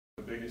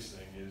biggest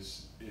thing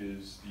is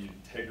the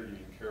integrity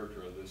and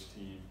character of this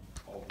team,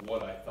 of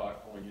what I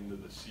thought going into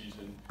the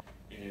season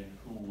and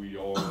who we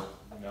are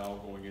now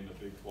going into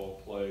Big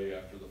 12 play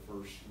after the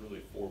first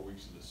really 4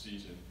 weeks of the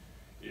season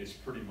is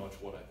pretty much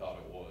what I thought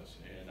it was.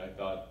 And I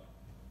thought,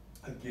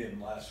 again,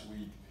 last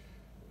week,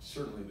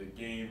 certainly the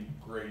game,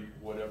 great,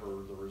 whatever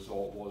the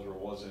result was or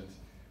wasn't,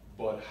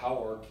 but how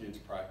our kids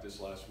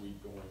practiced last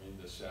week going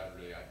into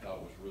Saturday, I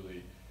thought was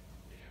really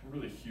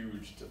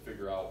huge to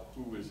figure out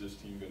who is this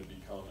team going to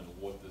become and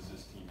what does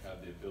this team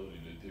have the ability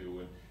to do.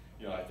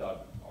 And I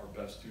thought our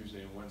best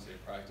Tuesday and Wednesday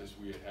practice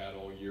we had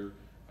all year,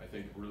 I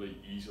think really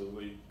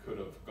easily could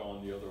have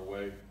gone the other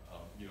way.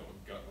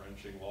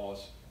 Gut-wrenching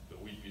loss the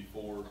week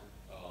before.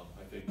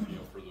 I think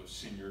for those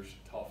seniors,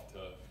 tough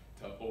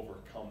to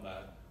overcome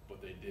that,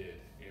 but they did,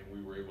 and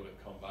we were able to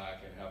come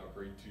back and have a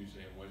great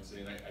Tuesday and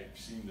Wednesday. And I've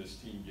seen this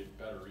team get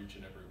better each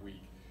and every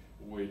week,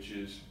 which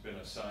has been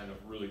a sign of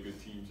really good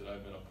teams that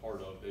I've been a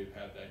part of. They've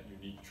had that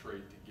unique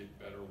trait to get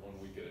better 1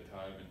 week at a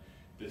time, and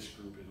this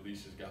group at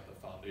least has got the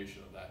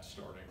foundation of that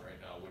starting right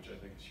now, which I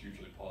think is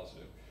hugely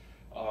positive.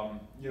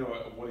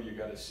 What do you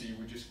got to see?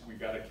 We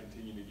got to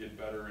continue to get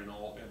better in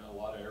a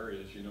lot of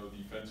areas.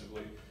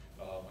 Defensively,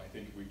 I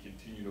think we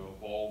continue to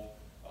evolve,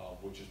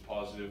 which is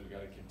positive. We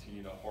got to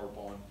continue to harp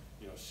on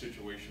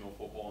situational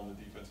football on the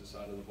defensive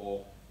side of the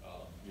ball.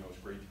 It's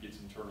great to get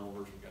some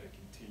turnovers. We got to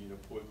continue to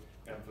put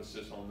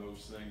emphasis on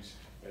those things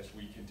as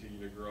we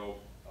continue to grow.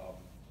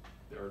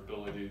 Their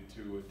ability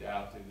to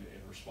adapt and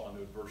respond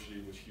to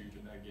adversity was huge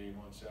in that game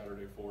on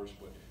Saturday for us.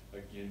 But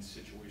again,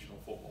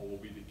 situational football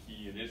will be the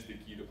key and is the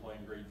key to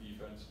playing great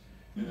defense.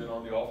 And then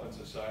on the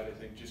offensive side, I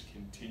think just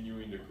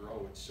continuing to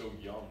grow. It's so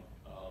young.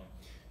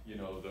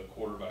 The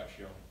quarterback's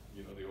young.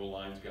 The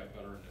O-line's got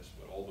better in this,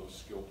 but all those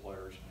skill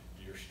players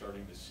you're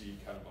starting to see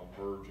kind of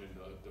emerge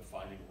into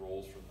defining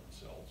roles for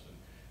themselves. And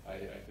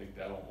I think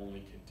that'll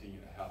only continue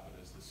to happen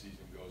as the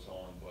season goes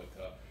on. But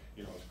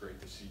it's great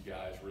to see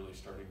guys really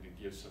starting to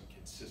give some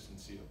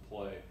consistency of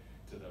play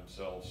to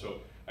themselves.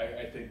 So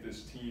I think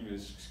this team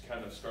is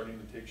kind of starting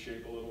to take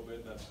shape a little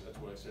bit. And that's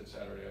what I said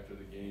Saturday after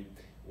the game,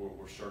 where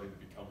we're starting to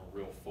become a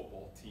real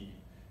football team.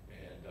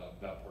 And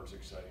that part's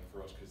exciting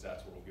for us because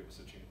that's what will give us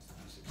a chance to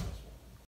be successful.